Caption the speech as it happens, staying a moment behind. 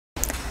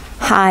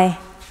Hi,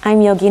 I'm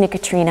Yogina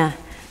Katrina,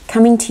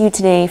 coming to you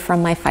today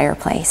from my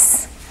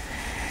fireplace.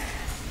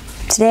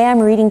 Today I'm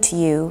reading to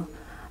you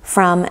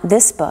from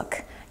this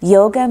book,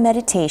 Yoga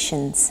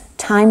Meditations,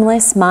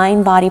 Timeless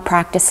Mind-Body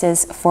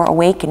Practices for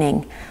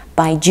Awakening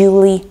by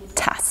Julie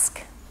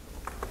Tusk.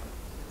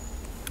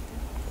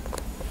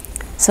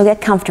 So get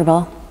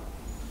comfortable,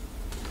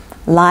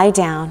 lie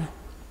down,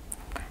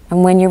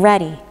 and when you're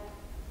ready,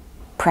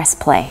 press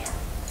play.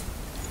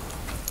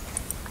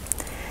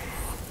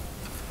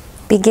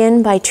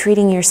 Begin by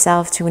treating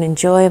yourself to an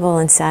enjoyable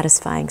and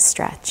satisfying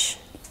stretch.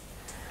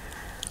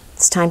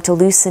 It's time to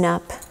loosen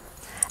up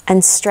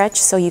and stretch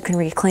so you can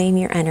reclaim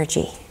your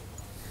energy.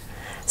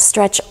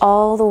 Stretch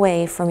all the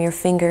way from your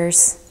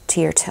fingers to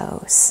your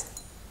toes.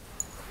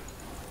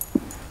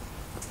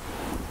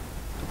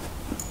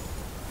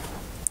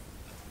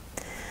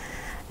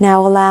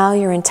 Now allow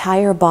your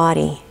entire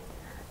body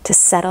to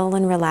settle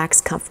and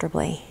relax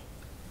comfortably.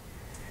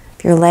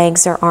 If your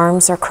legs or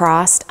arms are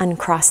crossed,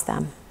 uncross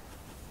them.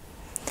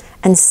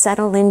 And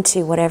settle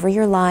into whatever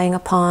you're lying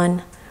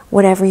upon,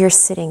 whatever you're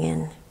sitting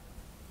in.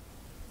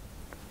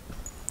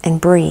 And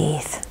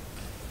breathe.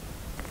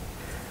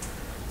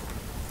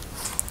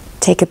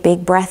 Take a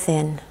big breath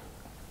in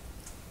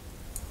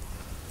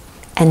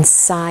and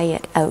sigh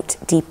it out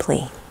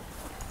deeply.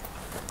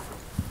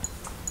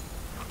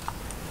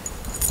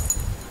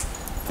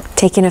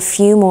 Take in a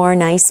few more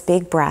nice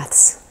big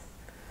breaths.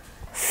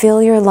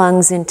 Fill your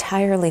lungs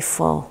entirely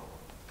full.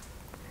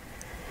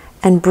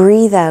 And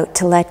breathe out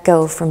to let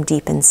go from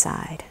deep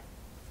inside.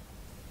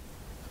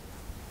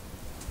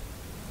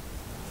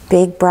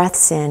 Big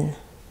breaths in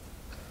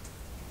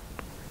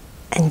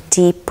and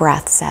deep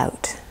breaths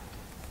out.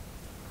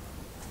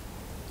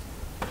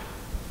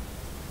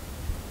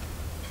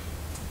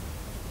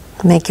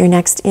 Make your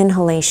next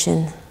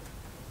inhalation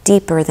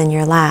deeper than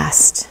your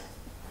last.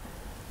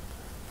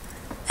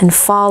 And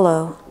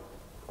follow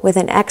with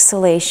an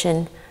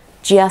exhalation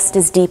just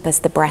as deep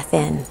as the breath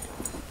in.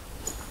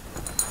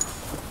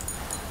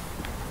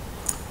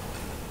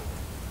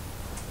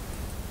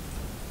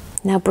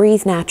 Now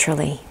breathe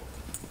naturally,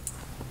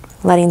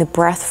 letting the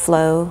breath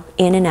flow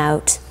in and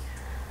out,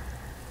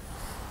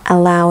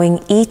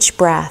 allowing each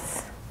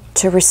breath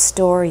to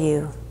restore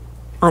you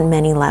on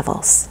many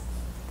levels.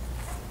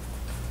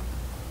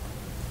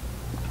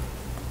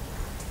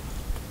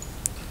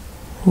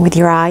 With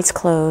your eyes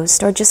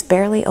closed or just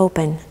barely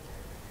open,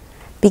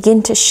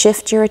 begin to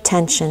shift your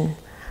attention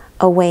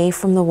away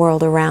from the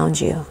world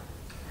around you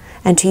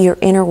and to your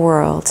inner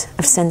world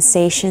of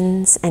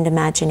sensations and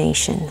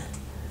imagination.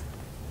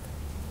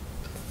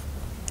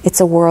 It's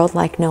a world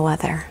like no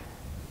other.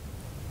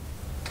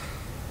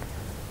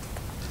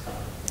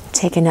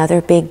 Take another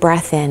big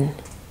breath in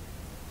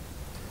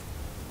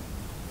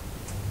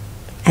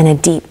and a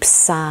deep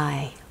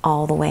sigh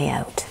all the way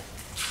out.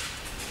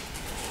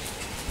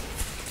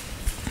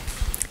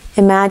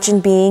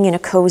 Imagine being in a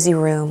cozy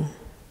room,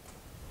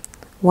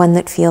 one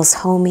that feels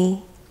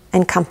homey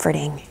and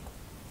comforting.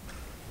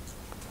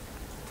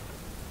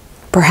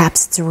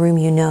 Perhaps it's a room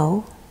you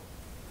know,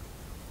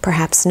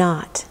 perhaps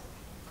not.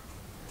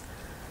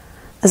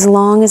 As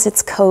long as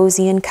it's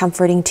cozy and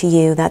comforting to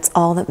you, that's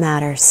all that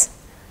matters.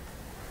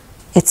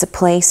 It's a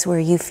place where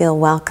you feel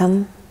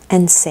welcome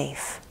and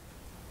safe,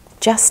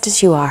 just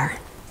as you are.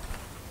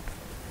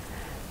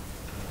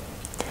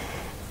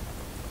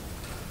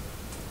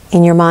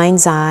 In your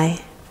mind's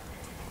eye,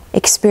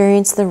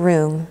 experience the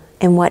room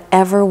in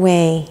whatever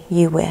way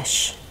you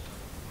wish,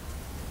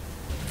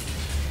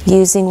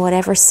 using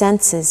whatever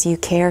senses you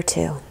care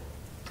to.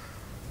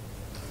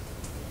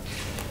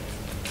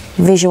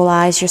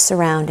 Visualize your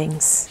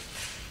surroundings.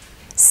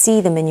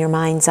 See them in your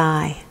mind's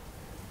eye.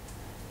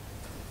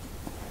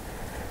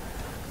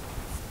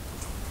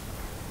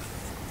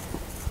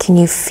 Can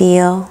you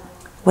feel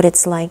what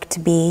it's like to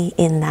be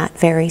in that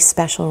very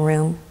special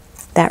room?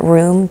 That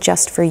room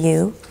just for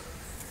you?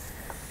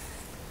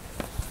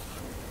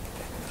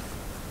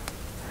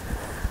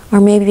 Or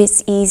maybe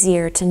it's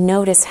easier to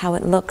notice how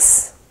it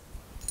looks.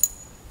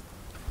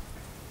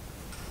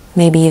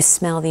 Maybe you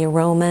smell the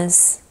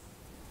aromas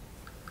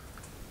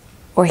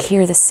or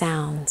hear the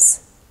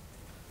sounds.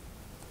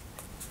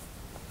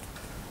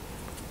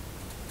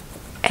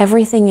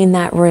 Everything in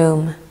that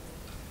room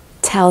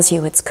tells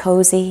you it's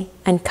cozy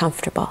and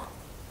comfortable.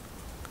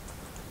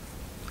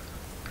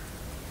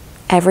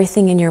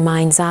 Everything in your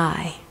mind's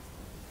eye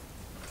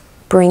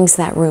brings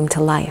that room to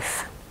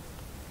life.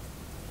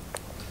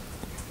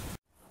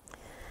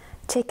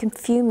 Take a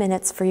few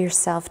minutes for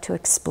yourself to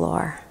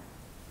explore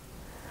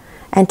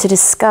and to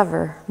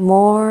discover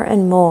more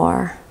and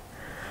more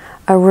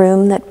a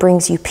room that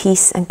brings you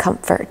peace and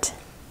comfort.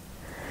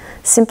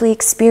 Simply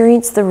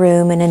experience the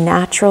room in a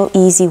natural,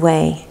 easy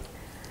way,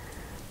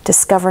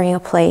 discovering a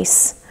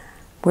place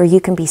where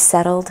you can be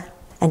settled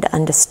and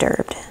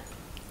undisturbed.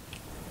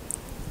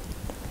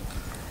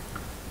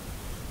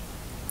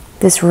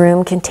 This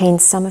room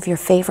contains some of your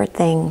favorite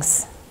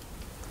things,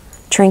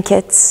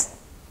 trinkets,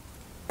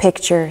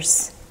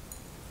 pictures.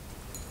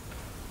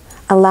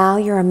 Allow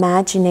your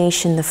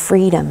imagination the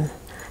freedom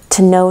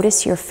to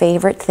notice your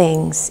favorite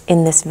things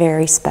in this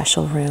very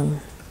special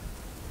room.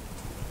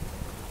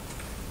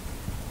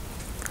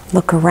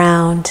 Look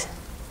around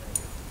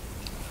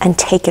and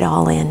take it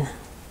all in.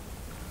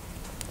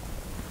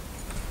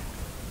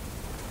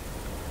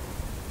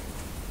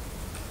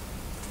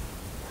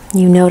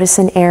 You notice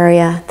an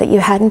area that you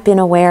hadn't been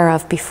aware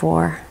of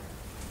before.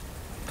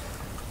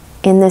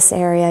 In this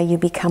area, you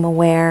become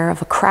aware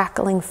of a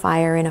crackling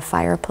fire in a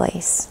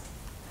fireplace.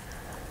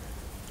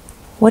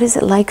 What is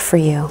it like for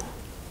you?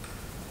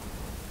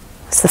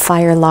 Is the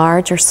fire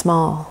large or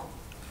small?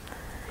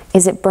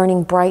 Is it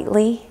burning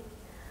brightly,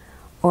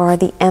 or are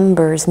the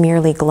embers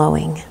merely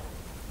glowing?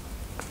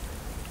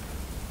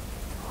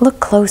 Look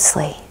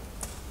closely.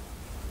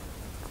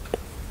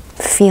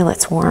 Feel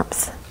its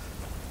warmth.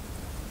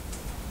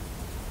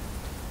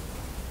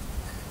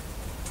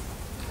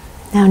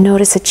 Now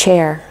notice a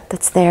chair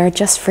that's there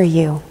just for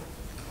you.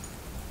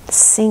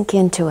 Sink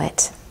into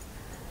it.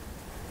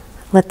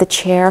 Let the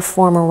chair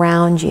form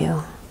around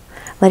you.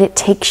 Let it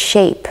take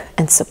shape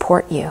and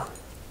support you.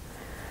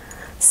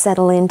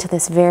 Settle into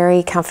this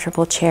very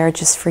comfortable chair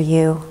just for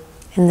you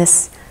in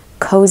this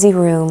cozy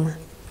room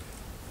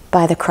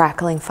by the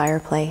crackling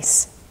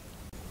fireplace.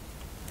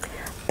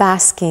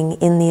 Basking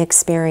in the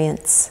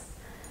experience,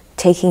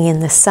 taking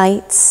in the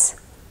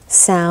sights,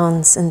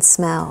 sounds, and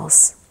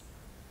smells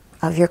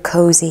of your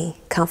cozy,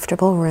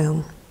 comfortable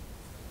room.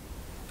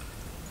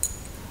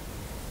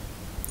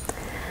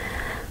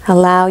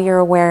 Allow your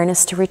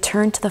awareness to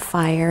return to the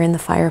fire in the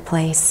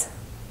fireplace.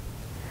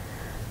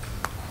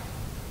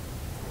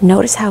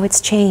 Notice how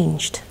it's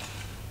changed.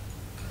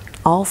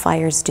 All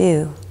fires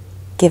do,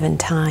 given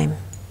time.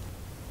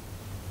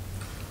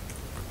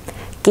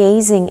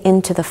 Gazing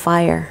into the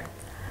fire,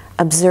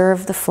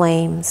 observe the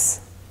flames,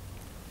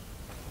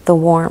 the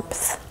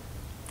warmth,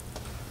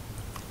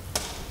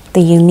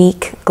 the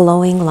unique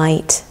glowing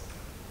light,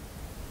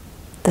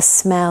 the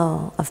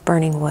smell of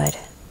burning wood.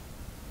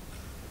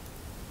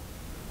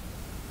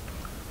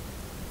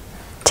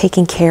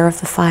 Taking care of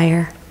the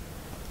fire,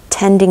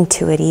 tending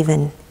to it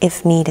even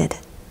if needed.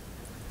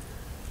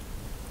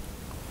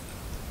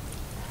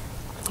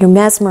 You're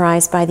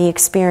mesmerized by the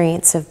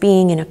experience of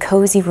being in a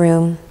cozy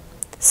room,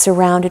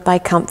 surrounded by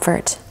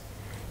comfort,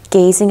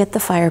 gazing at the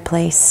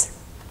fireplace,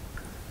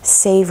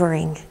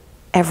 savoring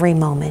every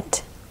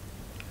moment.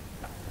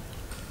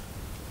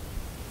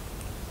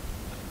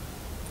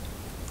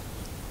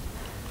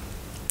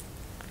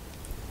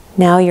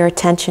 Now your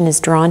attention is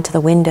drawn to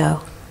the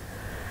window.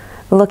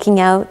 Looking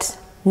out,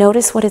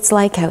 notice what it's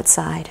like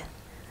outside.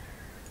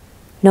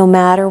 No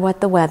matter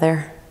what the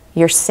weather,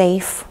 you're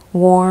safe,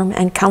 warm,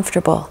 and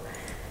comfortable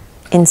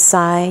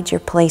inside your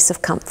place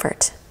of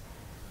comfort.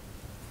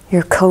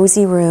 Your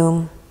cozy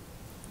room,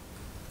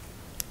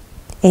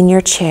 in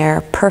your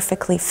chair,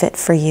 perfectly fit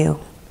for you.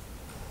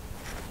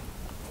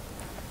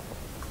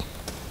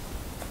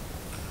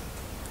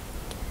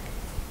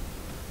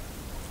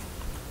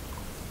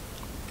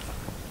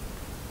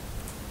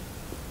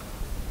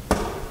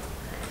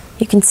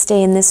 You can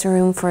stay in this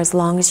room for as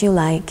long as you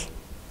like,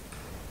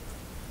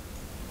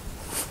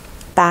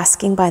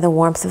 basking by the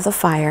warmth of the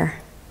fire,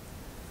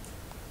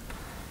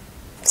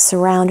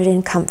 surrounded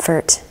in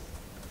comfort,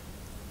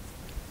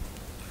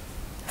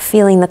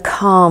 feeling the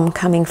calm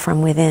coming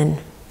from within.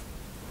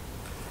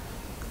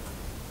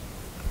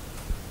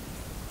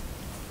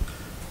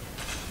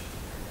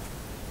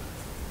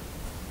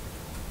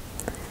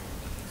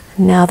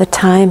 Now the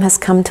time has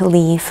come to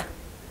leave.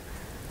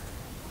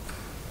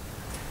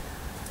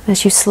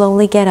 As you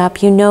slowly get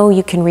up, you know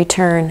you can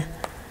return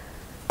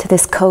to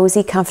this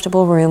cozy,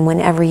 comfortable room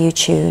whenever you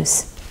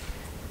choose.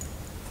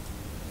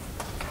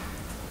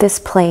 This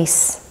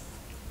place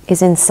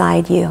is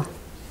inside you.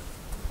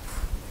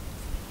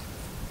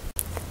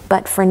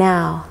 But for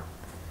now,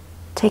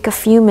 take a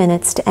few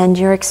minutes to end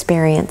your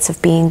experience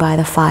of being by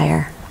the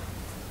fire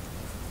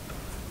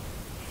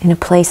in a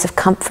place of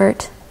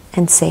comfort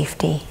and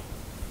safety.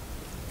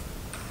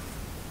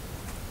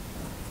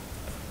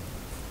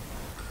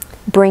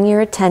 Bring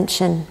your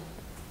attention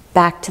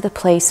back to the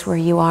place where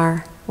you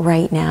are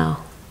right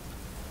now.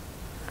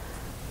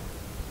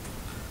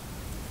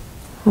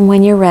 And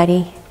when you're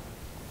ready,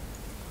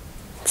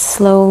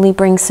 slowly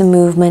bring some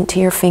movement to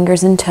your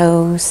fingers and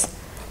toes,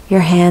 your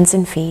hands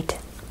and feet.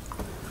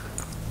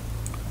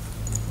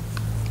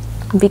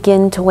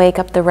 Begin to wake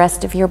up the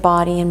rest of your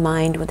body and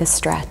mind with a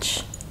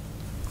stretch.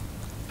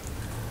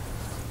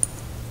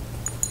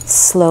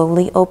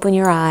 Slowly open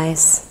your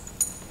eyes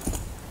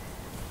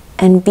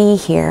and be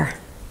here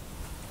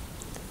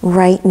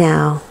right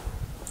now